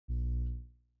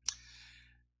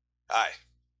Hi,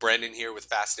 Brendan here with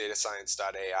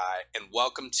FastDataScience.ai, and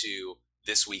welcome to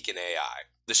This Week in AI,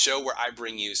 the show where I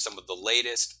bring you some of the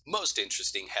latest, most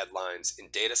interesting headlines in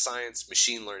data science,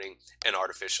 machine learning, and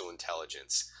artificial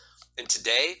intelligence. And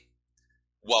today,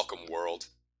 welcome world,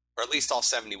 or at least all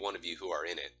 71 of you who are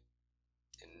in it.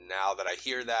 And now that I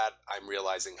hear that, I'm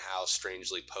realizing how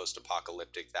strangely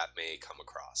post-apocalyptic that may come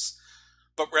across.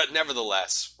 But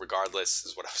nevertheless, regardless,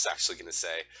 is what I was actually going to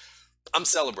say. I'm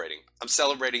celebrating. I'm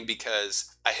celebrating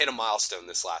because I hit a milestone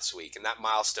this last week, and that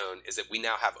milestone is that we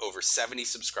now have over 70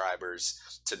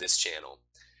 subscribers to this channel.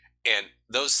 And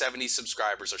those 70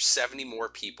 subscribers are 70 more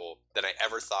people than I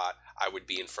ever thought I would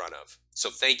be in front of.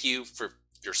 So thank you for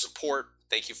your support.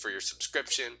 Thank you for your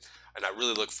subscription. And I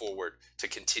really look forward to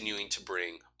continuing to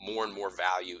bring more and more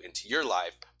value into your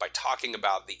life by talking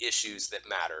about the issues that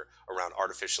matter around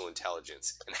artificial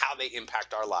intelligence and how they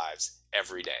impact our lives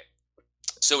every day.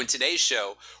 So in today's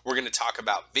show, we're going to talk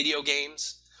about video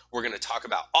games, we're going to talk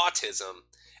about autism,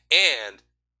 and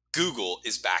Google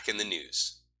is back in the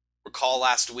news. Recall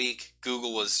last week,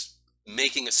 Google was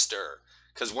making a stir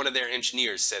because one of their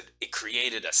engineers said it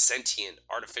created a sentient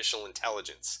artificial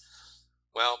intelligence.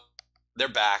 Well, they're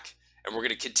back, and we're going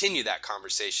to continue that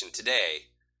conversation today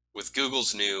with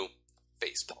Google's new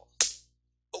facepalm.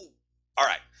 Oh, all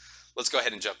right, let's go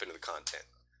ahead and jump into the content.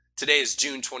 Today is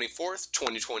June 24th,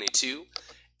 2022,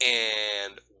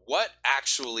 and what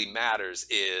actually matters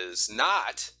is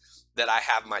not that I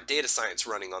have my data science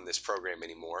running on this program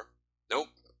anymore. Nope.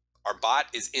 Our bot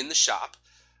is in the shop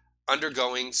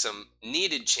undergoing some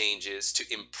needed changes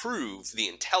to improve the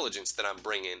intelligence that I'm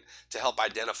bringing to help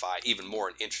identify even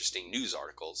more interesting news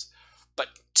articles. But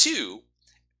two,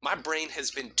 my brain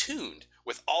has been tuned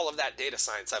with all of that data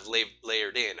science I've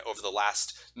layered in over the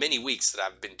last many weeks that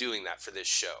I've been doing that for this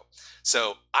show.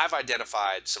 So I've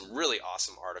identified some really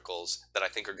awesome articles that I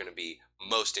think are going to be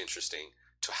most interesting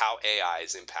to how AI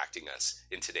is impacting us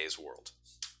in today's world.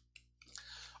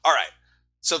 All right,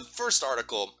 so the first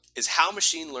article is how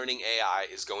machine learning AI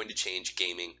is going to change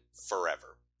gaming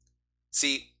forever.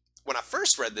 See, when I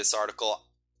first read this article,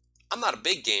 I'm not a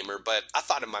big gamer, but I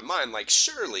thought in my mind, like,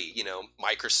 surely,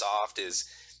 Microsoft is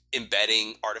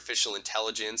embedding artificial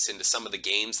intelligence into some of the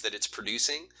games that it's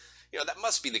producing. That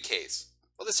must be the case.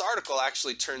 Well, this article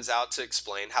actually turns out to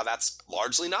explain how that's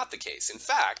largely not the case. In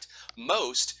fact,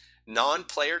 most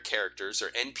non-player characters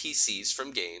or NPCs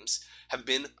from games have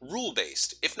been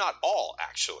rule-based, if not all,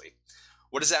 actually.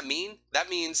 What does that mean? That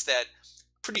means that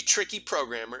pretty tricky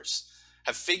programmers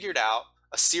have figured out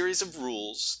a series of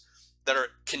rules that are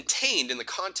contained in the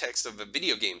context of a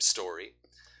video game story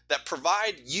that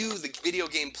provide you, the video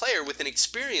game player, with an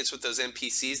experience with those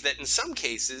NPCs that in some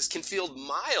cases can feel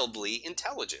mildly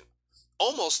intelligent,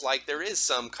 almost like there is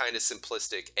some kind of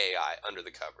simplistic AI under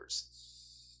the covers.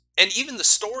 And even the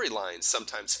storylines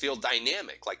sometimes feel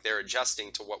dynamic, like they're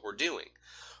adjusting to what we're doing.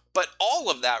 But all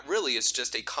of that really is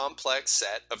just a complex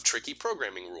set of tricky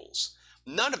programming rules.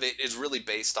 None of it is really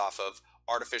based off of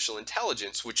artificial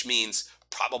intelligence, which means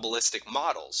probabilistic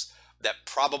models that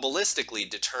probabilistically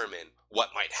determine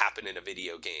what might happen in a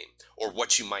video game, or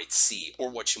what you might see, or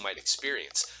what you might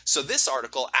experience. So this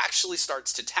article actually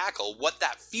starts to tackle what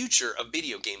that future of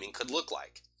video gaming could look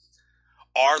like.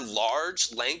 Are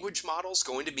large language models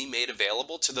going to be made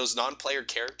available to those non-player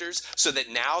characters so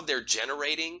that now they're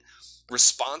generating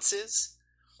responses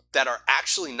that are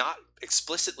actually not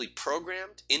explicitly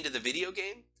programmed into the video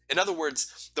game? In other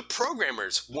words, the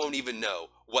programmers won't even know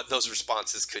what those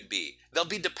responses could be. They'll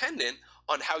be dependent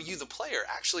on how you, the player,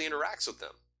 actually interacts with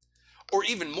them. Or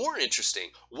even more interesting,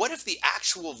 what if the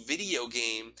actual video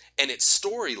game and its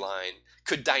storyline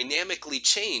could dynamically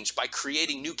change by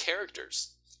creating new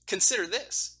characters? Consider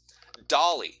this.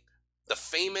 DALL-E, the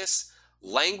famous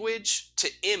language to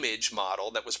image model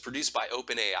that was produced by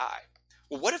OpenAI.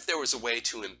 Well, what if there was a way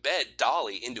to embed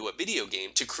DALL-E into a video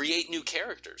game to create new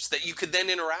characters that you could then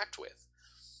interact with?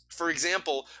 For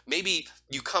example, maybe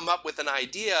you come up with an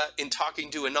idea in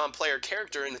talking to a non-player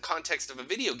character in the context of a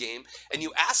video game, and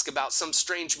you ask about some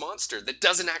strange monster that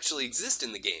doesn't actually exist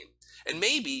in the game. And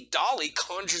maybe DALL-E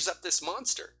conjures up this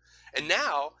monster. And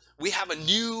now we have a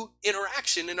new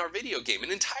interaction in our video game,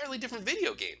 an entirely different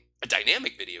video game, a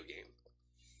dynamic video game.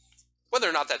 Whether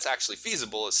or not that's actually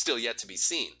feasible is still yet to be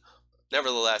seen.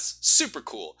 Nevertheless, super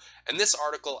cool. And this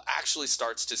article actually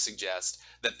starts to suggest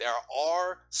that there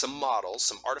are some models,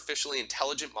 some artificially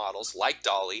intelligent models like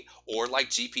DALL-E or like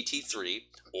GPT-3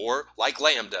 or like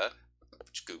Lambda,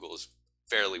 which Google is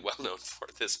fairly well known for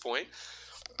at this point.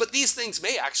 But these things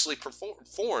may actually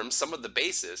form some of the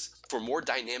basis for more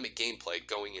dynamic gameplay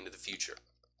going into the future.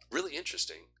 Really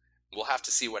interesting. We'll have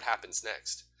to see what happens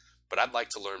next. but I'd like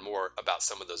to learn more about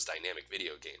some of those dynamic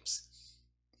video games.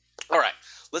 All right,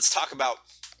 let's talk about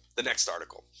the next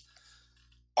article.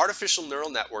 Artificial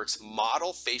neural networks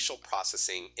model facial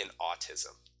processing in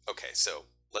autism. Okay, so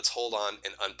let's hold on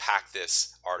and unpack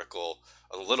this article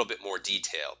a little bit more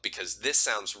detail because this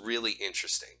sounds really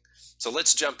interesting. So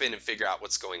let's jump in and figure out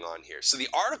what's going on here. So the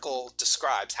article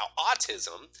describes how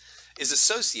autism is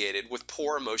associated with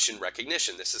poor emotion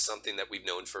recognition. This is something that we've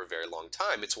known for a very long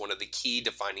time. It's one of the key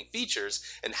defining features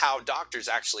and how doctors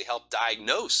actually help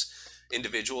diagnose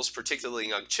individuals, particularly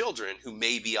young children, who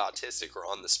may be autistic or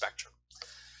on the spectrum.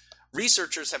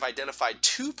 Researchers have identified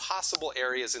two possible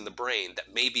areas in the brain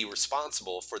that may be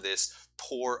responsible for this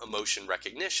poor emotion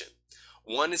recognition.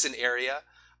 One is an area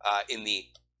in the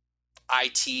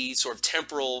IT sort of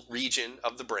temporal region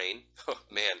of the brain. Oh,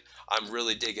 man, I'm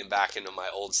really digging back into my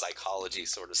old psychology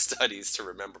sort of studies to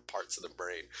remember parts of the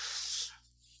brain.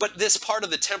 But this part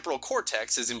of the temporal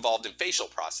cortex is involved in facial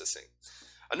processing.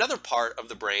 Another part of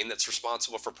the brain that's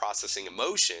responsible for processing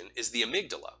emotion is the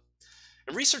amygdala.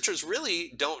 And researchers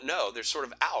really don't know, they're sort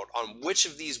of out on which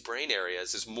of these brain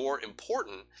areas is more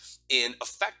important in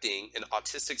affecting an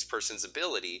autistic person's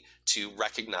ability to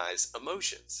recognize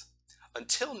emotions.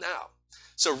 Until now.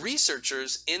 So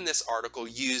researchers in this article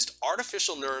used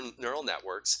artificial neural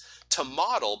networks to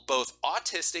model both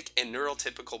autistic and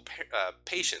neurotypical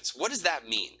patients. What does that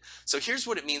mean? So here's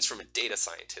what it means from a data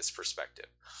scientist perspective.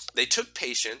 They took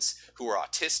patients who were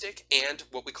autistic and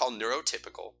what we call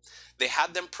neurotypical. They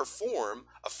had them perform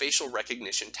a facial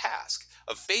recognition task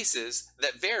of faces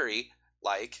that vary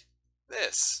like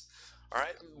this. All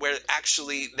right, where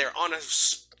actually they're on a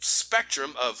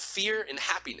spectrum of fear and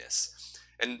happiness.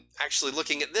 And actually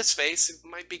looking at this face, it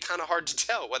might be kind of hard to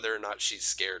tell whether or not she's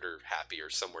scared or happy or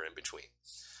somewhere in between.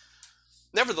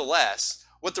 Nevertheless,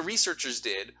 what the researchers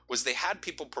did was they had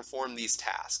people perform these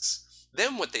tasks.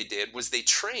 Then what they did was they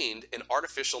trained an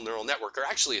artificial neural network, or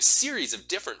actually a series of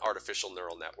different artificial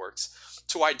neural networks,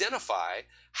 to identify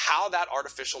how that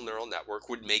artificial neural network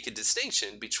would make a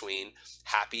distinction between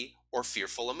happy or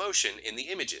fearful emotion in the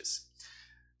images.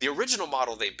 The original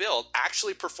model they built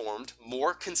actually performed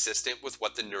more consistent with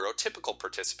what the neurotypical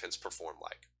participants perform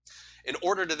like. In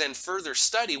order to then further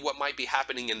study what might be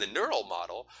happening in the neural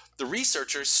model, the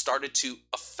researchers started to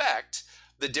affect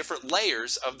the different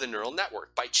layers of the neural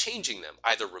network by changing them,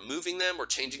 either removing them or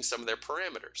changing some of their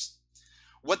parameters.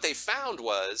 What they found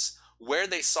was where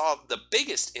they saw the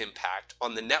biggest impact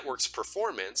on the network's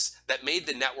performance that made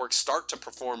the network start to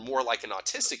perform more like an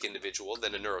autistic individual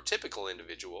than a neurotypical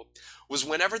individual was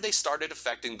whenever they started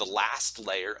affecting the last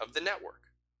layer of the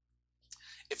network.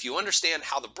 If you understand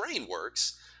how the brain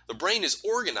works, the brain is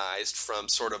organized from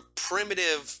sort of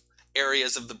primitive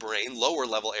areas of the brain, lower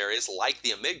level areas like the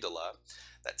amygdala,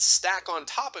 that stack on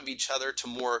top of each other to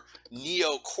more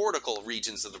neocortical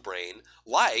regions of the brain,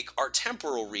 like our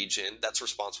temporal region that's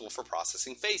responsible for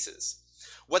processing faces.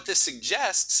 What this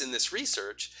suggests in this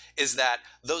research is that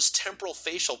those temporal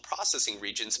facial processing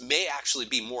regions may actually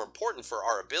be more important for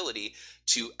our ability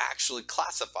to actually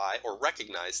classify or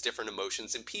recognize different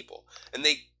emotions in people. And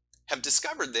they have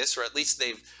discovered this, or at least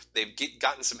they've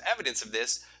gotten some evidence of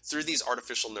this through these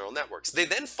artificial neural networks. They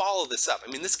then follow this up.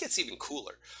 I mean, this gets even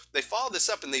cooler. They follow this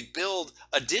up and they build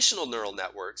additional neural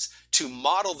networks to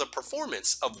model the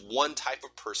performance of one type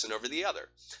of person over the other.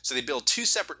 So they build two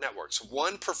separate networks.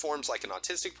 One performs like an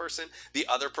autistic person, the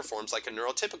other performs like a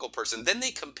neurotypical person. Then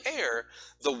they compare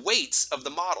the weights of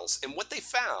the models. And what they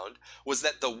found was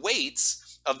that the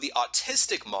weights of the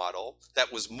autistic model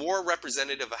that was more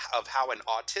representative of how an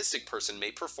autistic person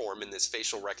may perform in this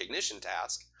facial recognition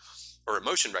task or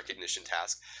emotion recognition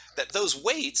task, that those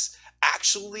weights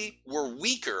actually were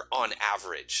weaker on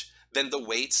average than the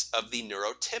weights of the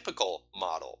neurotypical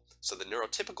model. So the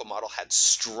neurotypical model had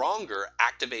stronger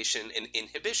activation and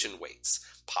inhibition weights,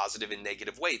 positive and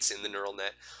negative weights in the neural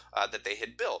net that they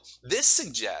had built. This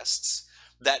suggests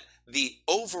that the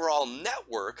overall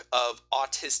network of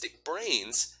autistic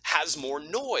brains has more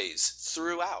noise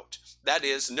throughout. That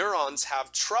is, neurons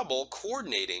have trouble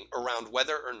coordinating around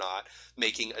whether or not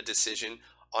making a decision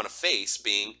on a face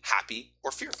being happy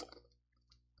or fearful.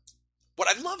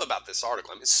 What I love about this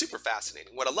article, I mean, it's super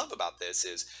fascinating. What I love about this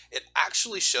is it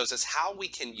actually shows us how we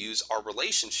can use our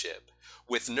relationship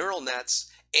with neural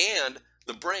nets and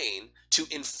the brain to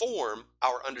inform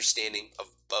our understanding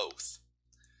of both.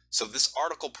 So this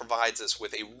article provides us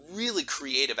with a really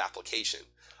creative application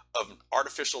of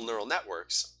artificial neural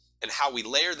networks and how we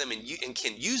layer them and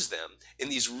can use them in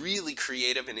these really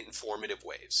creative and informative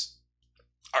ways.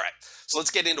 All right, so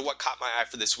let's get into what caught my eye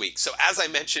for this week. So as I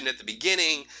mentioned at the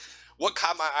beginning, what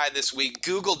caught my eye this week,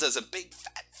 Google does a big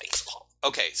fat face palm.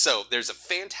 Okay, so there's a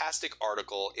fantastic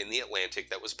article in The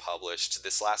Atlantic that was published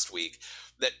this last week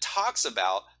that talks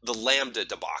about the Lambda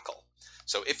debacle.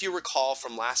 So if you recall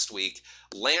from last week,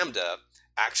 Lambda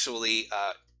actually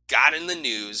got in the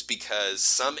news because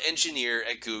some engineer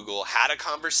at Google had a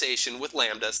conversation with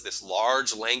Lambda, this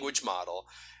large language model,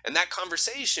 and that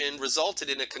conversation resulted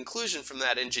in a conclusion from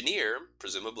that engineer,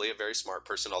 presumably a very smart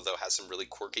person, although has some really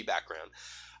quirky background,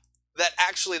 that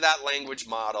actually that language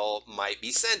model might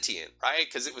be sentient, right?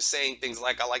 Because it was saying things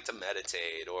like, I like to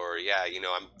meditate, or yeah,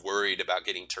 I'm worried about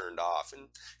getting turned off. And,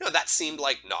 that seemed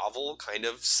like novel, kind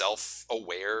of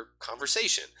self-aware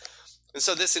conversation. And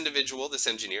so this individual, this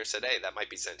engineer said, hey, that might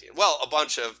be sentient. Well, a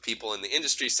bunch of people in the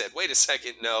industry said, wait a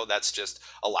second, no, that's just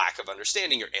a lack of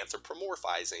understanding. You're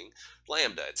anthropomorphizing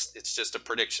Lambda. It's just a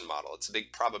prediction model. It's a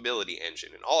big probability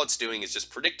engine. And all it's doing is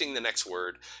just predicting the next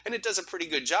word. And it does a pretty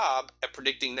good job at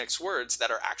predicting next words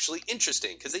that are actually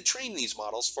interesting, because they train these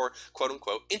models for quote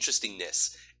unquote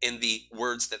interestingness in the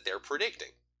words that they're predicting.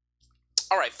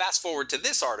 All right, fast forward to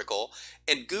this article,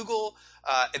 and Google,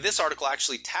 this article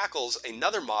actually tackles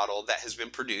another model that has been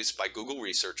produced by Google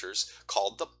researchers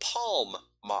called the PaLM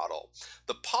model.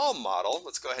 The PaLM model,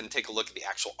 let's go ahead and take a look at the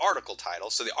actual article title.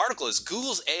 So the article is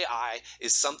Google's AI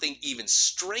is something even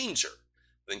stranger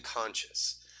than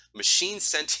conscious. Machine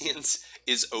sentience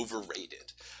is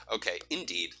overrated. Okay,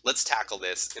 indeed. Let's tackle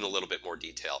this in a little bit more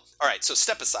detail. All right, so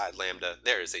step aside, Lambda.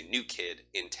 There is a new kid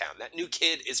in town. That new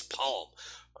kid is PaLM.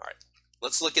 All right.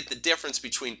 Let's look at the difference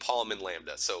between PaLM and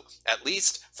Lambda. So at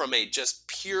least from a just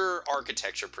pure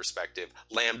architecture perspective,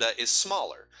 Lambda is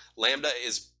smaller. Lambda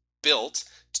is built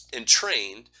and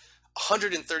trained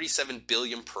 137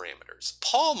 billion parameters.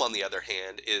 PaLM, on the other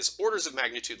hand, is orders of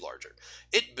magnitude larger.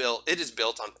 It is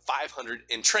built on 500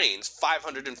 and trains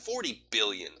 540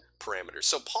 billion parameters.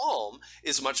 So PaLM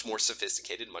is much more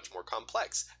sophisticated, much more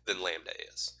complex than Lambda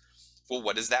is. Well,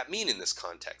 what does that mean in this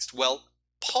context? Well,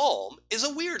 PaLM is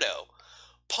a weirdo.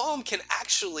 PaLM can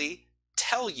actually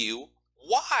tell you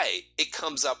why it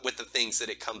comes up with the things that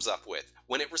it comes up with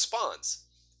when it responds.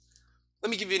 Let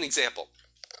me give you an example.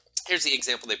 Here's the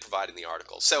example they provide in the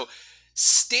article. So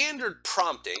standard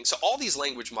prompting, so all these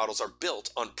language models are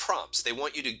built on prompts. They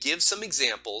want you to give some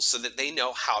examples so that they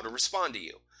know how to respond to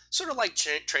you. Sort of like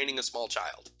training a small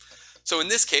child. So in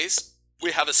this case, we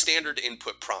have a standard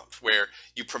input prompt where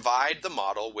you provide the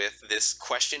model with this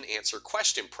question, answer,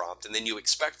 question prompt, and then you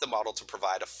expect the model to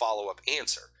provide a follow-up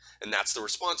answer. And that's the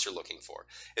response you're looking for.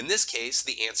 In this case,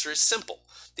 the answer is simple.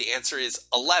 The answer is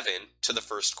 11 to the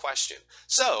first question.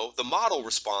 So the model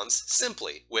responds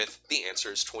simply with the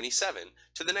answer is 27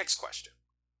 to the next question.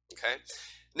 Okay?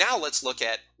 Now let's look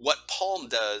at what PaLM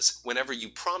does whenever you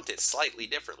prompt it slightly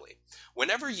differently.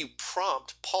 Whenever you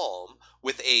prompt PaLM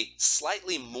with a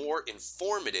slightly more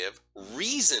informative,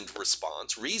 reasoned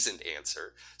response, reasoned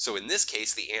answer, so in this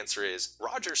case the answer is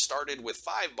Roger started with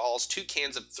 5 balls, 2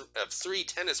 cans of 3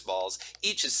 tennis balls,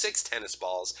 each is 6 tennis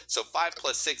balls, so 5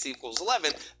 plus 6 equals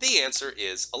 11, the answer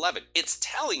is 11. It's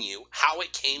telling you how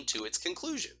it came to its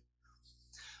conclusion.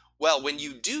 Well, when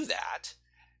you do that,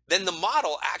 then the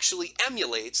model actually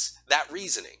emulates that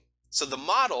reasoning. So the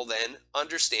model then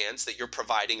understands that you're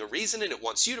providing a reason, and it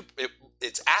wants you to,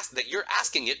 that you're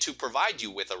asking it to provide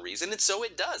you with a reason, and so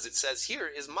it does. It says, here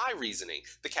is my reasoning.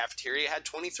 The cafeteria had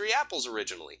 23 apples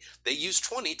originally. They used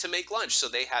 20 to make lunch, so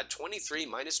they had 23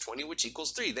 minus 20, which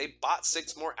equals 3. They bought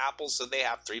 6 more apples, so they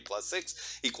have 3 plus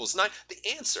 6 equals 9.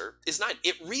 The answer is 9.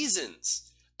 It reasons.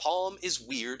 PaLM is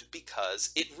weird because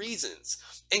it reasons.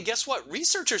 And guess what?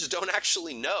 Researchers don't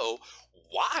actually know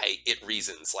why it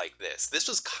reasons like this. This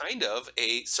was kind of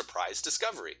a surprise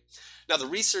discovery. Now, the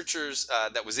researchers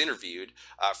that was interviewed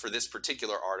for this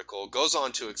particular article goes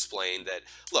on to explain that,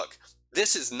 look,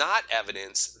 this is not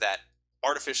evidence that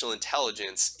artificial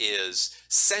intelligence is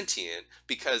sentient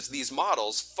because these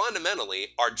models fundamentally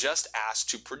are just asked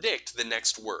to predict the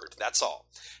next word. That's all.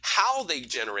 How they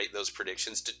generate those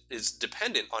predictions is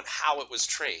dependent on how it was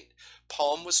trained.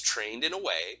 PaLM was trained in a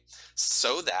way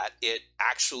so that it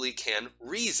actually can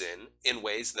reason in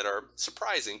ways that are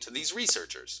surprising to these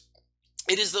researchers.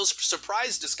 It is those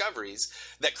surprise discoveries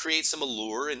that create some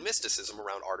allure and mysticism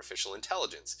around artificial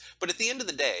intelligence. But at the end of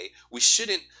the day, we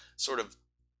shouldn't sort of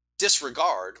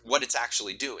disregard what it's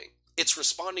actually doing. It's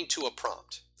responding to a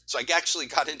prompt. So I actually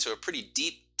got into a pretty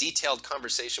deep, detailed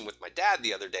conversation with my dad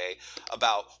the other day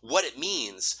about what it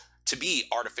means to be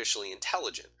artificially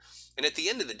intelligent. And at the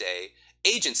end of the day,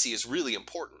 agency is really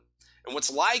important. And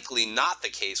what's likely not the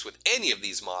case with any of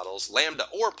these models, Lambda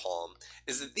or PaLM,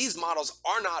 is that these models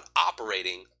are not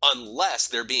operating unless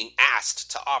they're being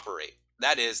asked to operate.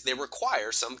 That is, they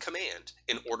require some command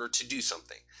in order to do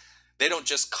something. They don't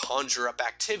just conjure up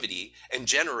activity and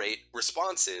generate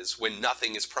responses when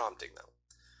nothing is prompting them.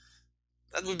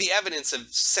 That would be evidence of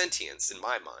sentience in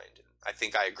my mind. I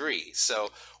think I agree. So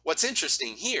what's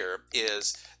interesting here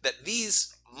is that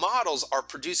these models are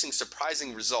producing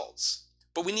surprising results,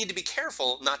 but we need to be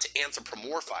careful not to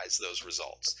anthropomorphize those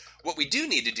results. What we do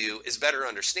need to do is better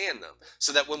understand them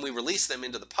so that when we release them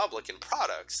into the public in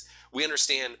products, we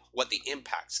understand what the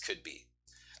impacts could be.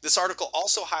 This article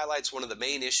also highlights one of the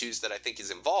main issues that I think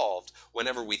is involved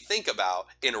whenever we think about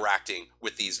interacting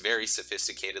with these very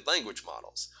sophisticated language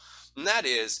models. And that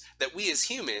is that we as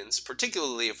humans,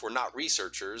 particularly if we're not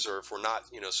researchers or if we're not,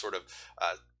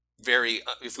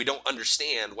 if we don't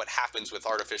understand what happens with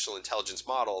artificial intelligence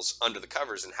models under the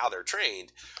covers and how they're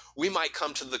trained, we might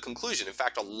come to the conclusion, in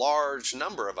fact, a large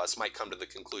number of us might come to the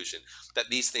conclusion that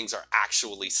these things are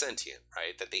actually sentient,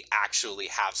 right? That they actually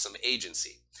have some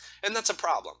agency. And that's a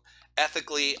problem.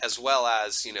 Ethically, as well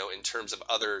as, in terms of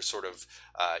other sort of,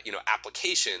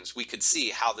 applications, we could see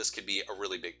how this could be a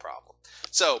really big problem.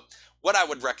 So what I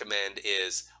would recommend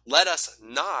is let us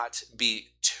not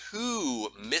be too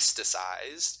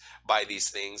mysticized by these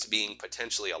things being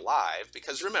potentially alive,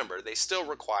 because remember, they still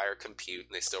require compute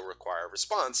and they still require a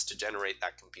response to generate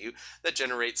that compute that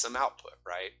generates some output,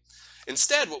 right?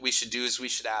 Instead, what we should do is we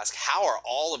should ask, how are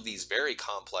all of these very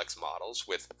complex models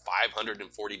with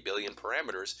 540 billion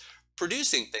parameters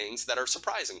producing things that are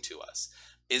surprising to us?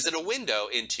 Is it a window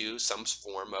into some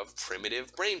form of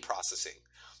primitive brain processing?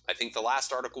 I think the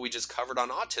last article we just covered on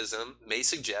autism may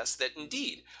suggest that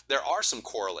indeed there are some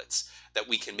correlates that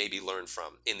we can maybe learn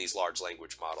from in these large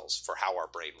language models for how our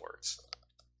brain works.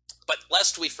 But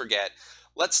lest we forget,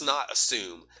 let's not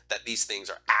assume that these things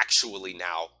are actually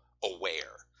now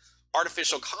aware.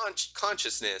 Artificial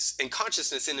consciousness and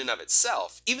consciousness in and of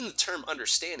itself, even the term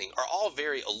understanding, are all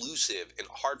very elusive and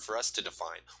hard for us to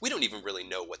define. We don't even really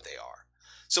know what they are.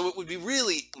 So it would be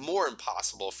really more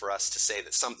impossible for us to say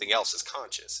that something else is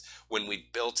conscious when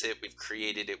we've built it, we've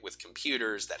created it with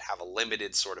computers that have a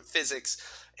limited sort of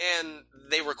physics, and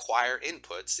they require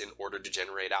inputs in order to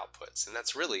generate outputs. And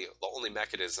that's really the only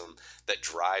mechanism that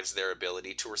drives their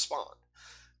ability to respond.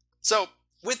 So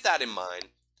with that in mind,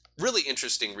 really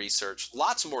interesting research,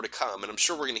 lots more to come, and I'm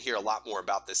sure we're going to hear a lot more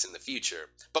about this in the future.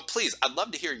 But please, I'd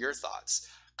love to hear your thoughts.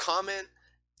 Comment.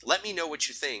 Let me know what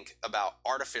you think about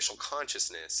artificial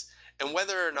consciousness and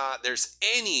whether or not there's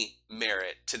any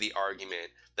merit to the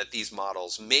argument that these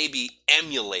models may be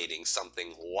emulating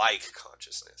something like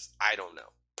consciousness. I don't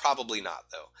know. Probably not,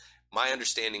 though. My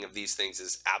understanding of these things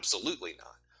is absolutely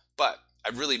not. But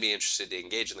I'd really be interested to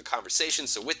engage in the conversation.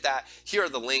 So with that, here are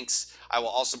the links. I will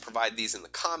also provide these in the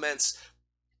comments.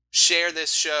 Share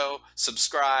this show,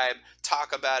 subscribe,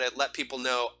 talk about it, let people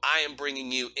know I am bringing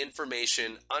you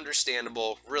information,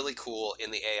 understandable, really cool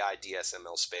in the AI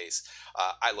DSML space.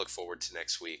 I look forward to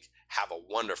next week. Have a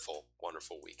wonderful,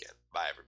 wonderful weekend. Bye, everybody.